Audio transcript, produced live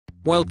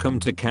Welcome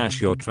to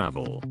cashYour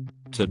Travel.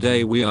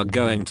 Today we are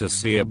going to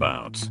see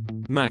about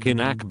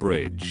Mackinac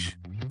Bridge.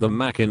 The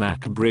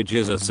Mackinac Bridge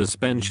is a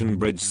suspension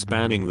bridge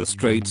spanning the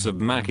Straits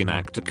of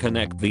Mackinac to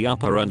connect the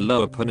upper and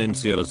lower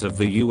peninsulas of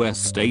the US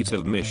state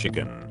of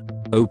Michigan.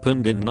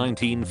 Opened in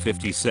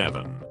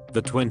 1957,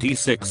 the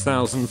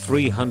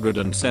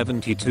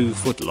 26,372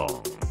 foot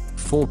long,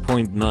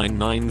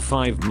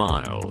 4.995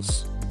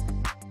 miles,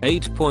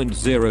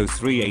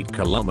 8.038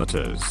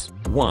 kilometers,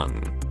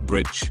 1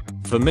 bridge,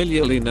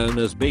 familiarly known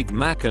as Big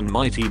Mac and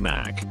Mighty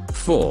Mac,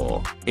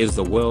 4, is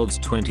the world's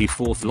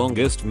 24th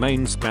longest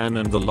main span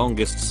and the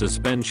longest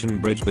suspension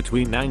bridge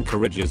between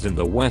anchorages in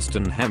the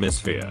Western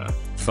Hemisphere.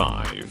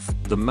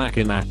 5. The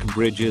Mackinac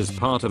Bridge is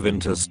part of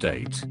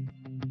Interstate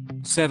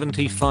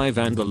 75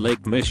 and the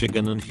Lake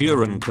Michigan and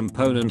Huron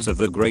components of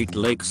the Great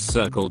Lakes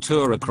Circle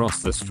tour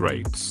across the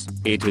straits.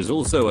 It is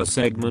also a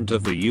segment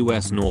of the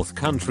US North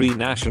Country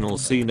National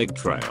Scenic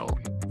Trail.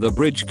 The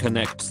bridge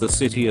connects the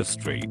city of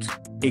St.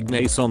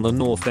 Ignace on the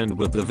north end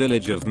with the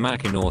village of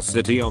Mackinac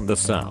City on the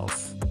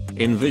south.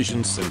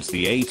 Envisioned since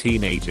the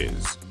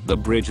 1880s, the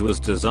bridge was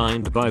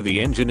designed by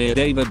the engineer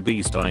David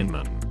B.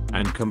 Steinman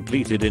and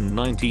completed in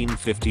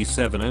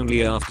 1957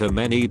 only after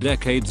many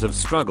decades of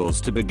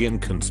struggles to begin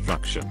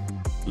construction.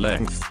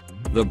 Length.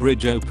 The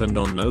bridge opened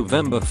on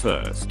November 1,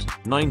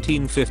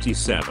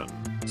 1957.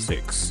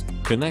 6.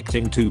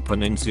 Connecting two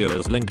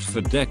peninsulas linked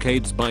for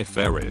decades by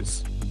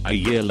ferries. A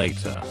year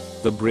later,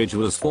 the bridge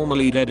was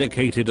formally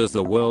dedicated as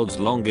the world's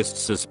longest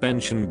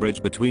suspension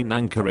bridge between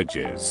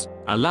anchorages,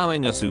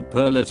 allowing a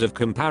superlative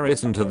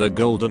comparison to the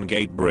Golden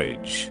Gate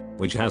Bridge,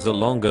 which has a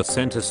longer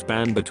center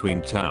span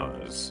between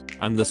towers,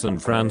 and the San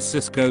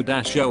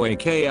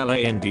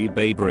Francisco-Oakland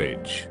Bay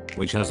Bridge,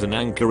 which has an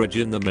anchorage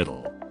in the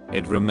middle.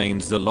 It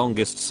remains the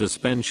longest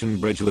suspension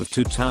bridge with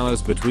two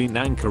towers between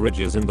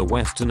anchorages in the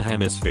Western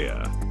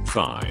Hemisphere.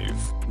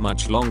 5.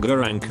 Much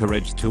longer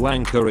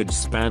anchorage-to-anchorage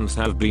spans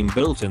have been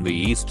built in the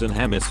Eastern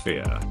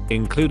Hemisphere,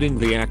 including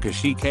the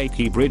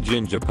Akashikeki Bridge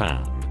in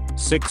Japan,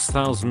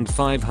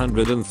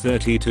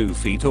 6,532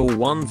 feet or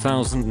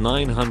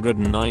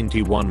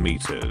 1,991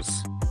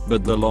 meters.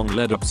 But the long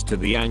lead-ups to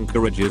the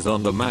anchorages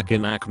on the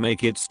Mackinac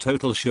make its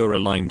total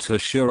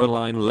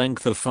shoreline-to-shoreline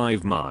length of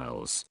 5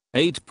 miles,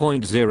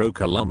 8.0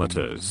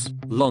 kilometers,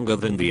 longer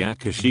than the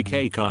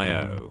Akashikeki,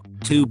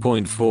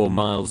 2.4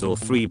 miles or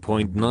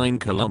 3.9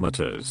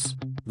 kilometers.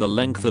 The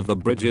length of the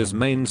bridge's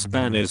main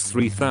span is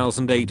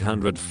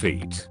 3,800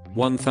 feet,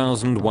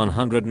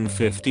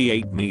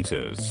 1,158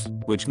 meters,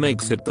 which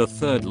makes it the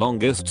third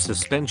longest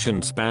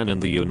suspension span in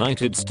the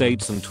United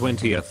States and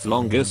 20th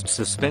longest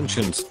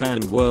suspension span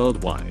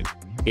worldwide.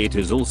 It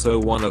is also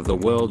one of the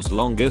world's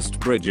longest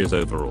bridges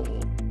overall.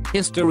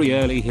 History.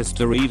 Early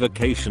history.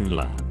 Vacation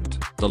land.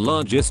 The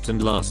largest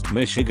and last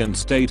Michigan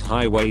State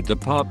Highway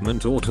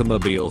Department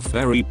automobile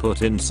ferry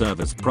put in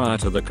service prior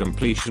to the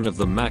completion of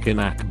the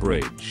Mackinac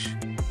Bridge.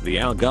 The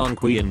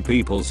Algonquian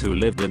peoples who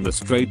lived in the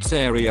Straits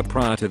area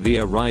prior to the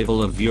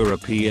arrival of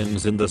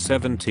Europeans in the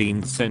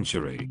 17th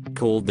century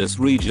called this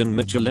region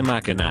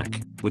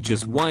Michilimackinac, which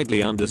is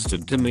widely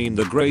understood to mean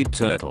the Great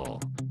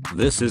Turtle.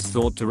 This is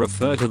thought to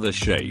refer to the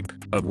shape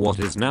of what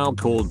is now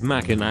called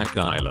Mackinac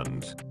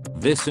Island.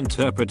 This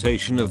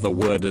interpretation of the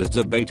word is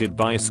debated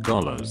by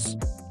scholars.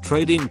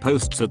 Trading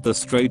posts at the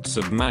Straits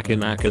of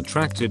Mackinac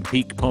attracted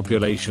peak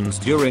populations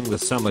during the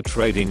summer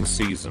trading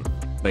season.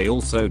 They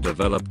also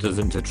developed as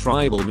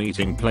intertribal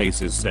meeting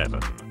places.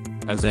 7.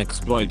 As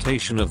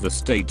exploitation of the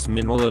state's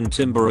mineral and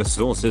timber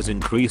resources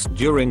increased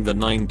during the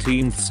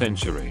 19th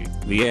century,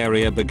 the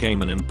area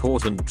became an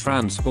important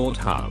transport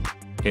hub.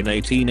 In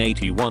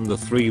 1881, the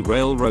 3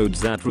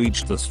 railroads that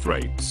reached the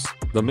Straits,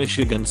 the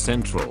Michigan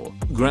Central,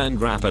 Grand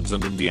Rapids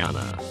and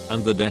Indiana,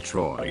 and the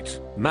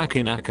Detroit,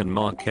 Mackinac and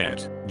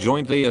Marquette,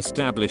 jointly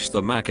established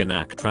the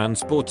Mackinac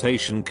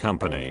Transportation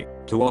Company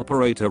to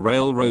operate a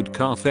railroad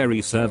car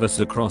ferry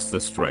service across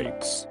the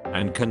Straits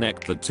and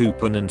connect the two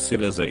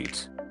peninsulas.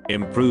 8.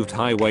 Improved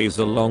highways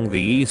along the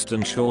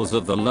eastern shores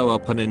of the lower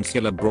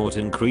peninsula brought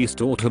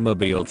increased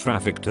automobile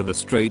traffic to the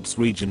Straits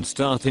region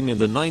starting in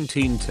the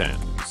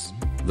 1910s.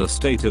 The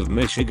state of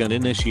Michigan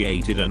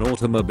initiated an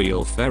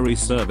automobile ferry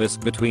service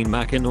between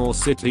Mackinac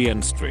City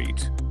and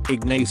St.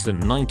 Ignace in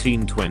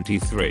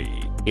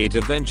 1923. It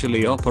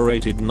eventually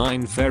operated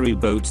 9 ferry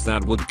boats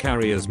that would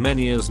carry as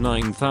many as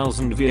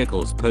 9,000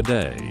 vehicles per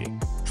day.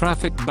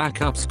 Traffic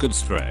backups could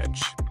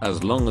stretch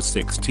as long as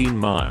 16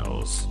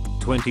 miles,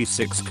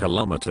 26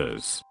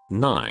 kilometers.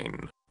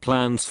 9.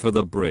 Plans for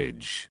the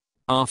bridge.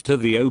 After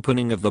the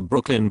opening of the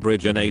Brooklyn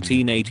Bridge in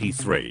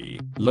 1883,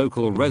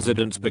 local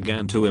residents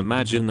began to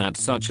imagine that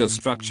such a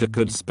structure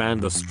could span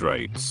the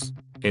straits.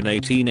 In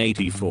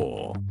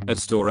 1884, a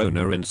store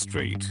owner in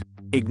St.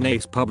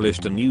 Ignace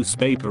published a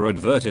newspaper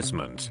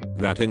advertisement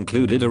that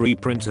included a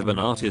reprint of an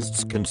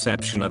artist's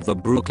conception of the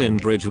Brooklyn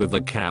Bridge with the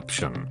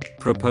caption,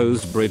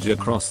 "Proposed bridge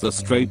across the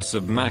Straits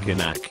of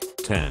Mackinac."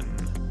 10.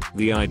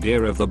 The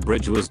idea of the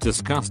bridge was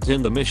discussed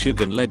in the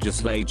Michigan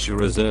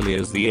legislature as early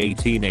as the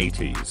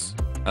 1880s.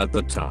 At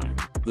the time,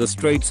 the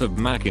Straits of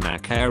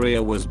Mackinac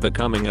area was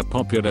becoming a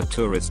popular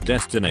tourist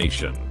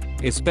destination,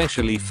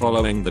 especially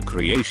following the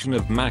creation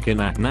of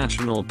Mackinac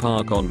National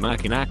Park on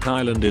Mackinac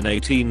Island in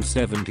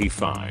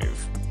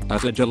 1875.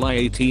 At a July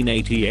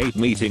 1888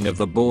 meeting of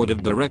the board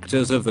of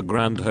directors of the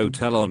Grand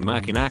Hotel on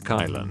Mackinac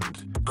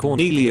Island,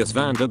 Cornelius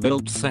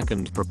Vanderbilt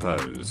II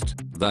proposed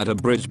that a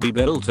bridge be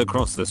built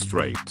across the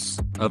straits,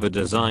 of a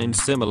design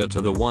similar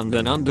to the one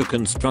then under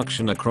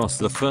construction across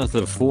the Firth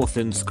of Forth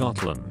in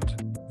Scotland.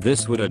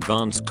 This would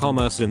advance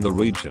commerce in the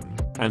region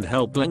and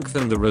help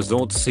lengthen the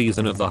resort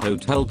season of the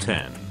hotel.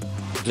 10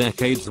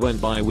 decades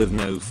went by with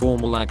no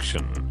formal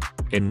action.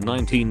 In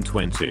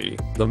 1920,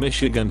 the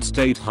Michigan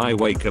State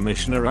Highway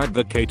Commissioner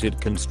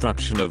advocated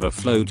construction of a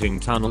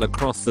floating tunnel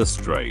across the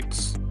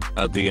straits.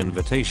 At the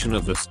invitation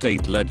of the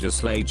state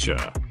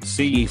legislature,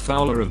 C.E.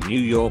 Fowler of New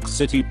York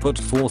City put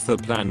forth a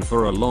plan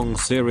for a long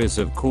series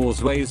of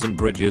causeways and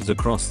bridges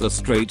across the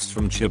straits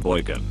from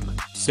Sheboygan,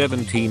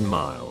 17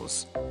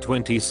 miles,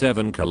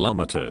 27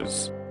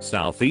 kilometers,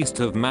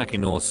 southeast of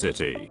Mackinac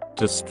City,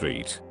 to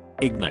St.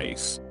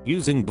 Ignace,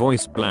 using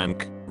Boise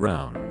Blank,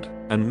 Round,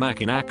 and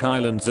Mackinac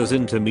Islands as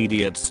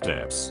intermediate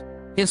steps.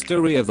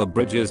 History of the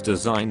bridge's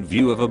design.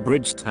 View of a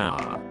bridge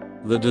tower.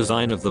 The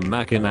design of the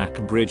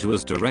Mackinac Bridge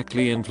was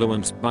directly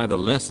influenced by the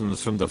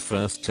lessons from the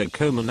first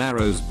Tacoma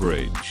Narrows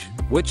Bridge,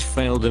 which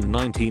failed in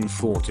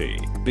 1940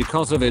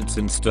 because of its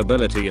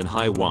instability and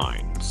high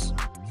winds.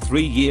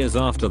 3 years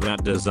after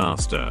that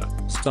disaster,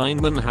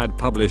 Steinman had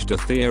published a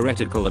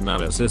theoretical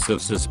analysis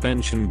of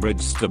suspension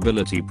bridge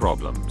stability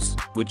problems,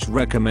 which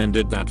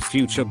recommended that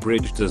future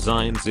bridge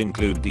designs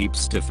include deep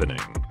stiffening,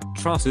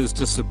 trusses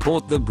to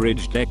support the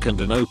bridge deck, and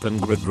an open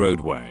grid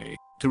roadway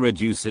to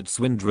reduce its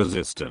wind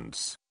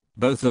resistance.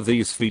 Both of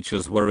these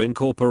features were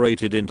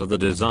incorporated into the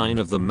design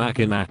of the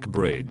Mackinac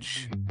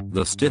Bridge.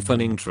 The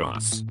stiffening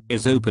truss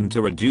is open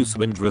to reduce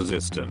wind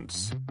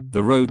resistance.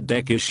 The road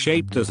deck is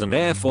shaped as an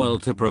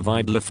airfoil to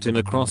provide lift in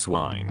a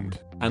crosswind,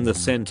 and the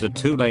center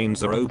 2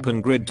 lanes are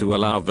open grid to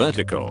allow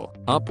vertical,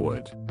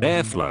 upward,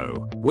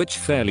 airflow, which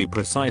fairly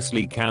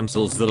precisely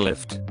cancels the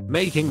lift,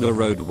 making the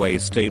roadway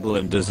stable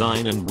in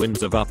design and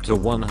winds of up to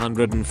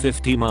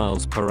 150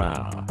 miles per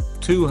hour,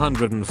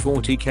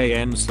 240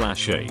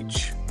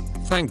 km/h.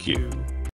 Thank you.